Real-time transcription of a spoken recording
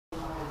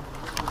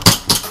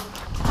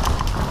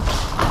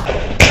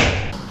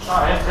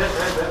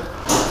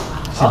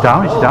he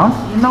down? Is he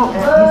down? No,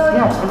 he's,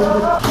 yeah, a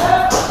little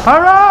bit.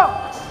 Hurrah!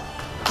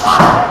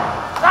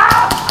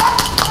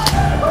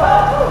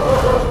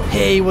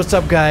 Hey, what's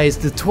up guys?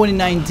 The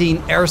 2019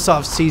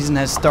 Airsoft season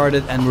has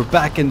started and we're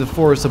back in the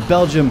forests of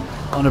Belgium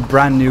on a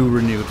brand new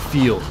renewed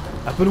field.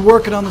 I've been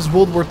working on this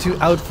World War II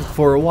outfit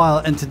for a while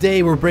and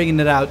today we're bringing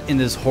it out in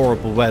this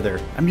horrible weather.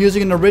 I'm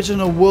using an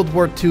original World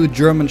War II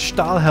German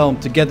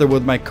Stahlhelm together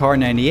with my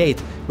Kar98,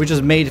 which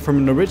is made from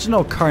an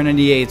original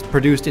Kar98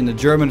 produced in a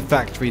German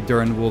factory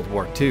during World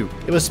War II.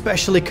 It was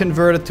specially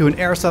converted to an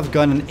airsoft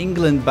gun in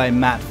England by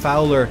Matt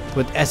Fowler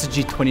with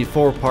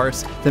SG-24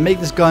 parts that make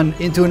this gun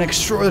into an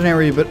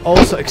extraordinary but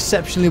also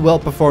exceptionally well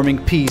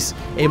performing piece,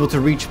 able to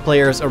reach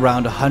players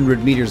around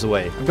 100 meters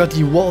away. I've got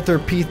the Walther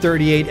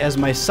P38 as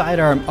my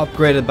sidearm,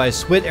 upgraded by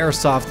Swit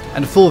Airsoft,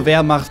 and full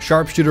Wehrmacht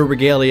sharpshooter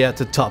regalia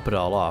to top it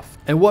all off.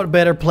 And what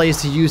better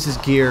place to use this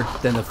gear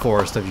than the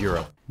forest of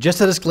Europe? Just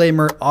a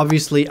disclaimer,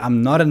 obviously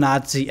I'm not a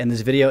Nazi and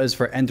this video is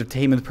for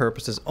entertainment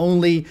purposes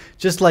only,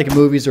 just like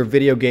movies or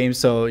video games,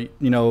 so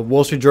you know,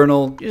 Wall Street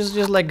Journal, just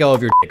let go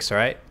of your dicks,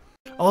 alright?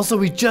 Also,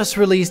 we just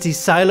released the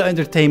Silo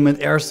Entertainment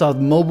Airsoft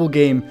mobile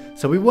game,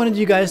 so we wanted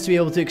you guys to be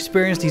able to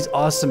experience these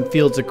awesome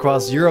fields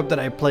across Europe that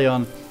I play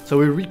on, so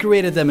we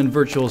recreated them in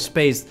virtual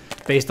space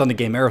based on the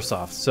game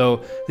Airsoft.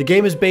 So the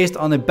game is based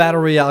on a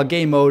battle royale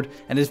game mode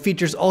and it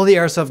features all the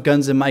airsoft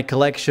guns in my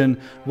collection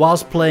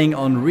whilst playing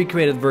on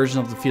recreated version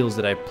of the fields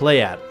that I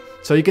play at.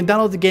 So you can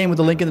download the game with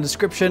the link in the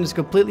description. It's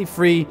completely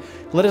free.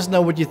 Let us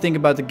know what you think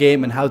about the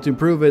game and how to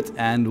improve it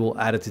and we'll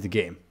add it to the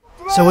game.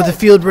 So with the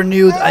field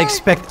renewed, I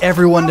expect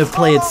everyone to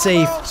play it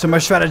safe, so my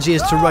strategy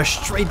is to rush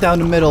straight down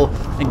the middle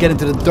and get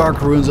into the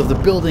dark ruins of the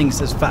buildings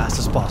as fast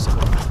as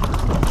possible.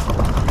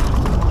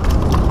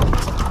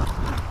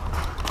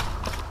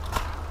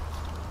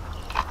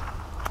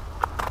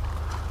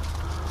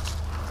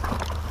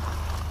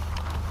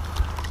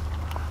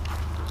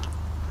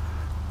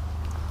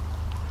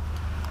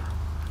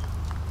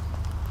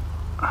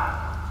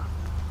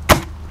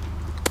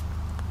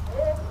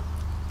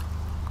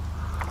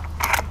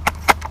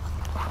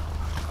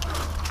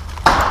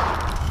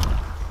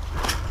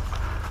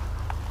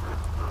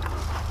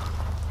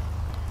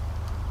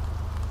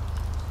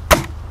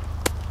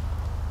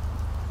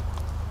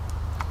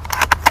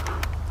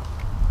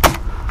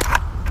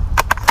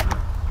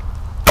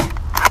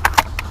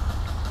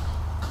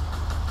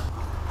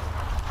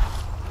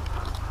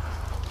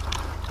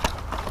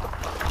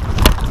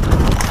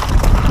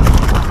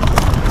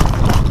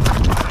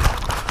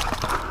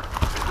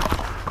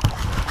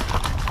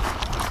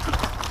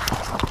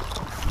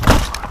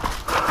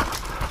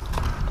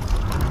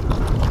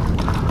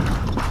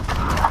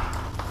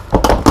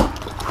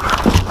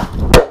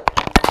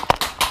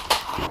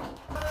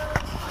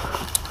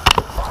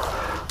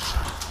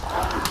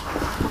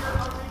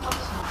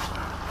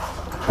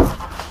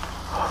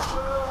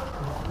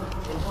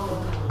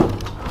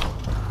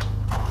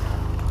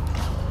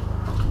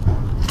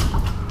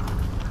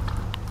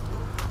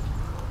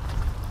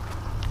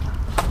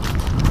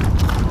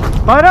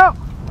 Fire up!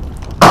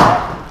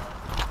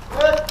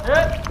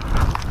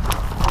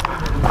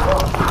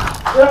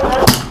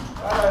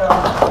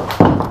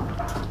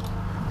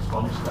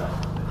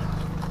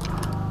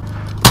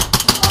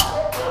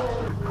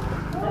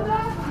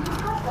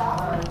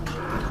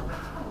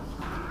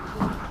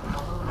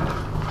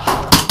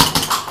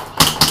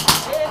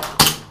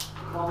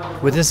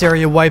 With this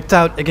area wiped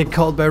out, I get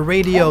called by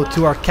radio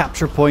to our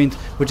capture point,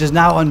 which is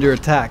now under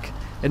attack.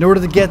 In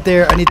order to get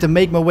there, I need to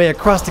make my way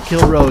across the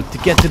kill road to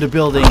get to the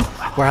building,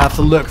 where I have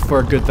to look for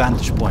a good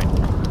vantage point.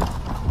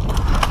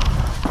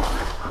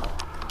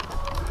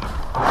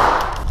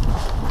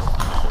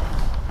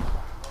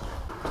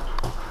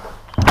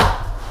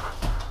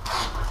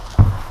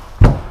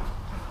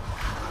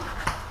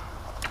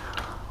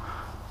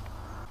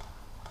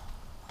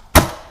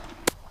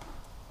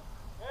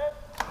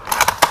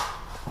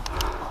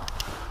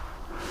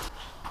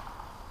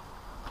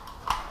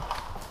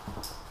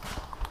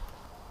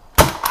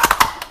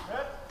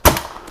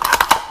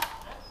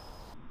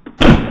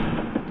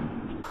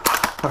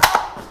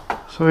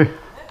 Sorry.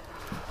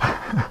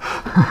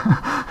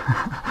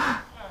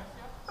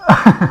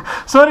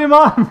 Sorry,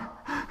 man.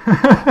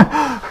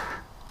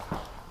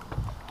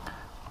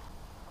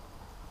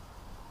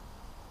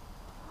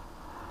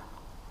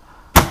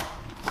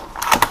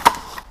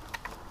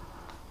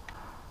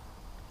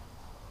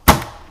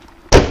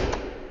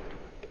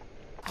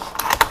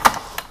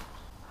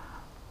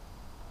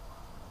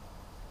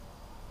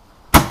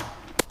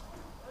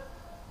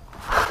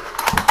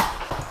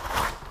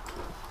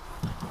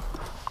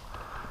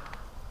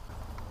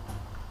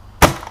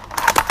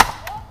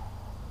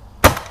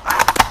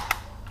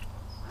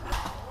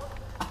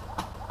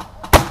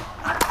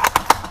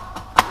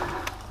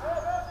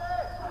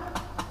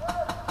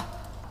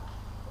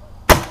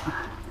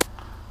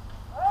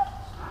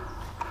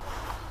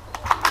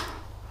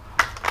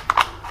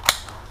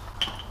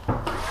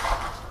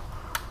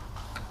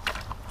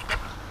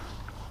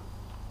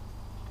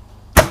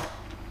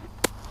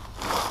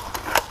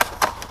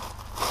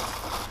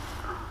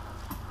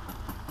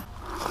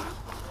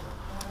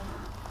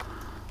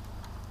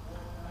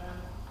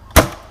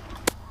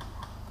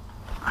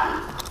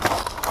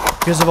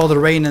 Because of all the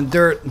rain and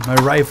dirt, my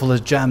rifle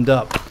is jammed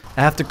up.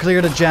 I have to clear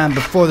the jam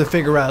before they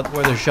figure out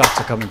where their shots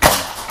are coming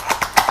from.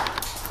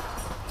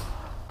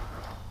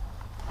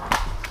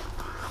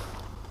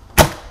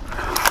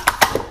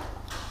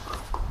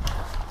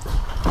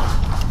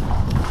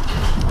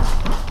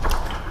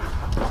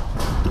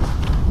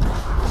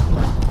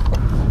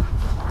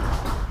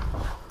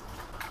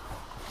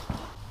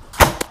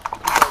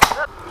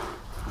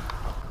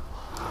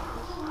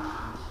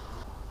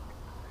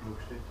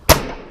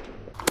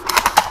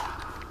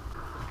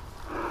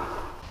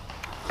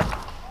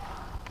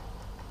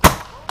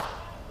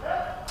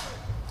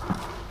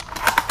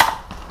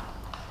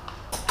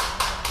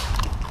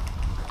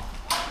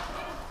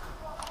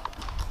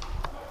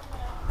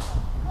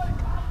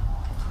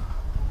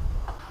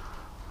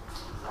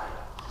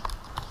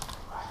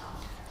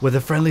 With a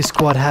friendly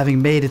squad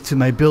having made it to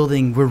my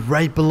building, we're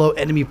right below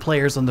enemy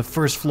players on the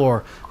first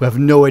floor who have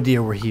no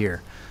idea we're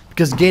here.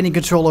 Because gaining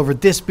control over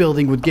this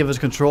building would give us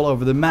control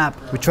over the map,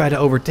 we try to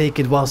overtake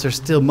it whilst they're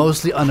still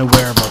mostly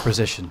unaware of our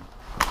position.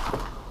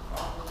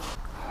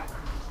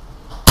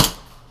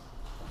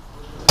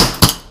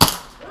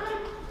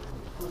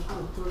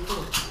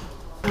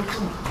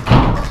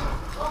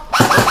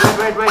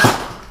 Wait.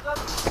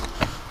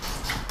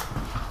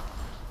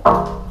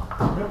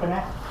 Terug en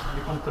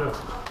je komt terug.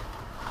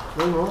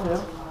 Roll, ja.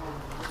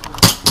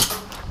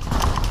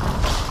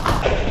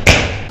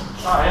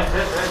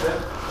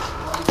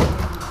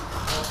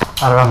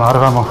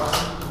 Arvamo.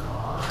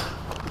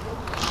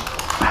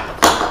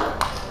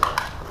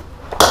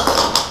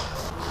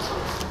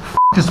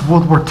 This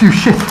World War II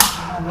shit.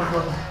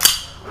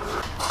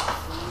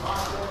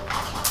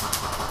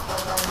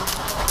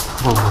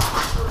 Whoa.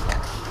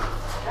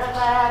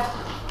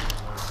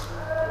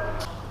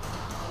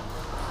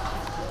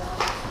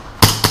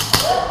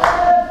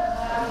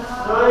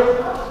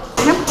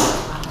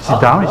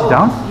 Is he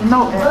down?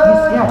 No, he's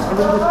a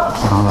little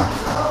bit.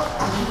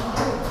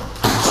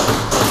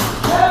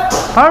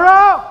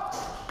 Pyro!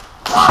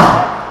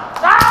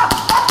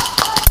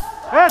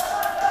 Yes!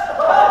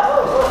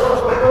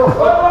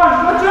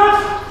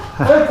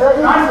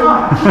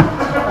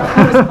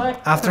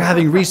 After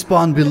having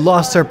respawned, we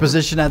lost our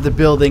position at the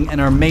building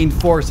and our main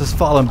force has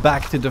fallen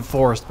back to the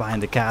forest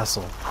behind the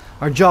castle.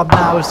 Our job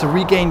now is to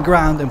regain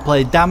ground and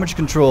play damage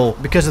control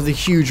because of the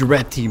huge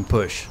red team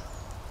push.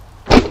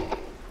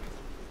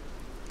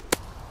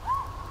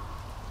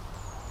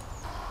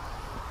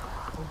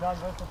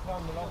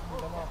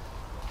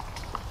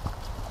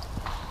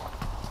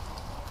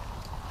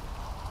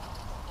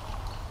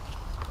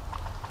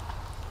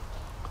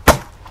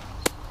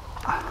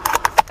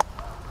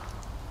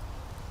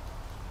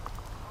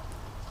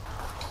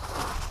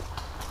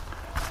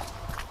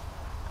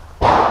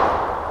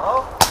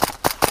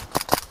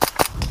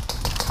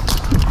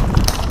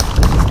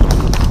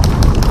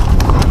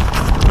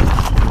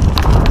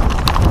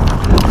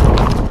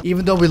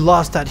 Even though we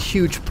lost that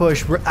huge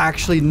push, we're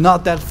actually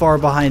not that far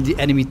behind the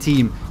enemy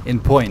team in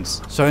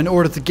points. So in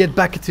order to get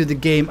back into the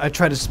game, I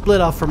try to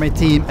split off from my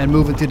team and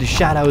move into the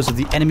shadows of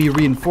the enemy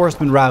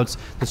reinforcement routes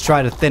to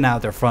try to thin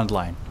out their front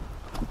line.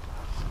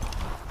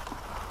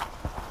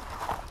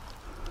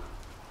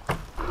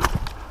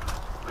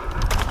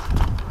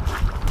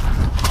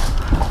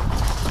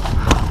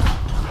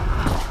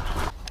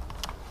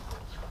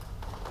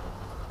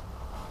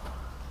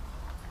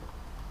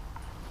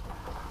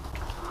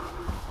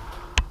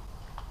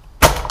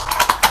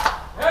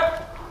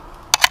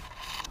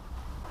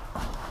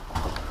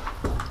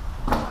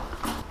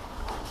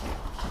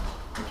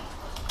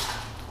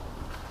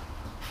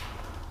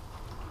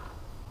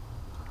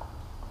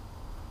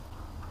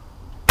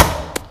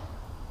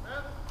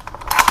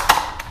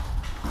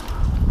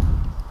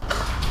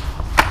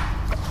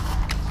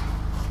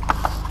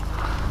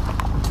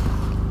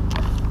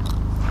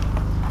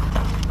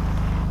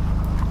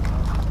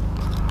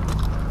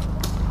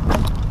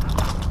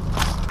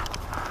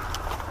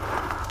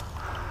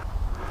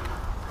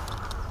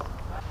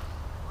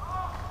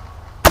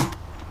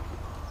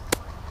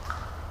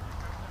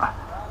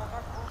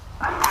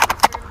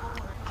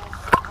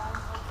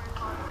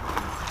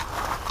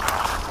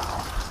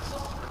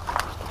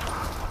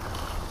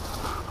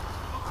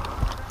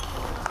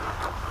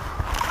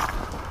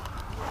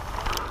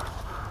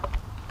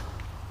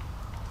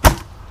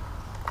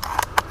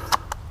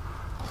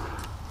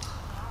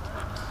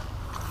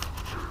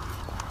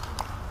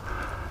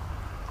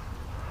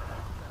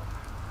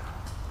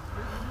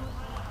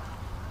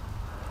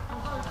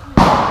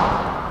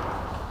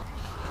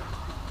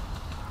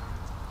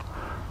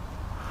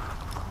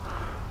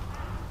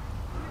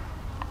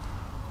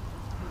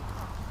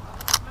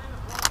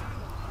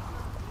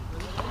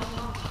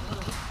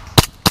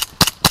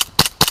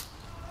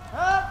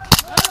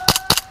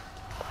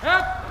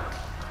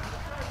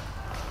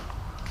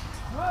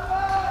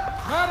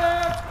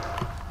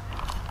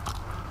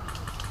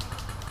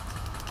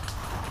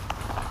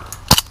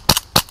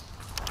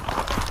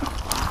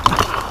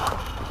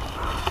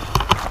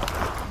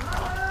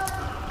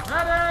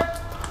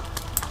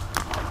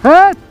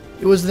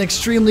 It was an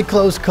extremely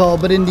close call,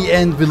 but in the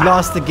end we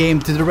lost the game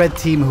to the red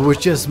team, who was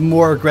just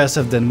more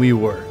aggressive than we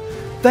were.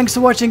 Thanks for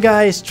watching,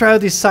 guys. Try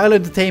out the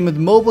Silent Entertainment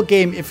mobile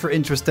game if you're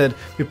interested.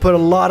 We put a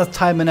lot of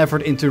time and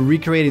effort into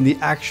recreating the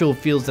actual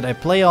fields that I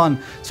play on,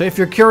 so if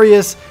you're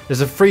curious,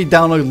 there's a free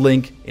download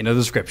link in the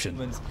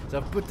description. So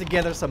I've put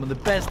together some of the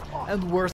best and worst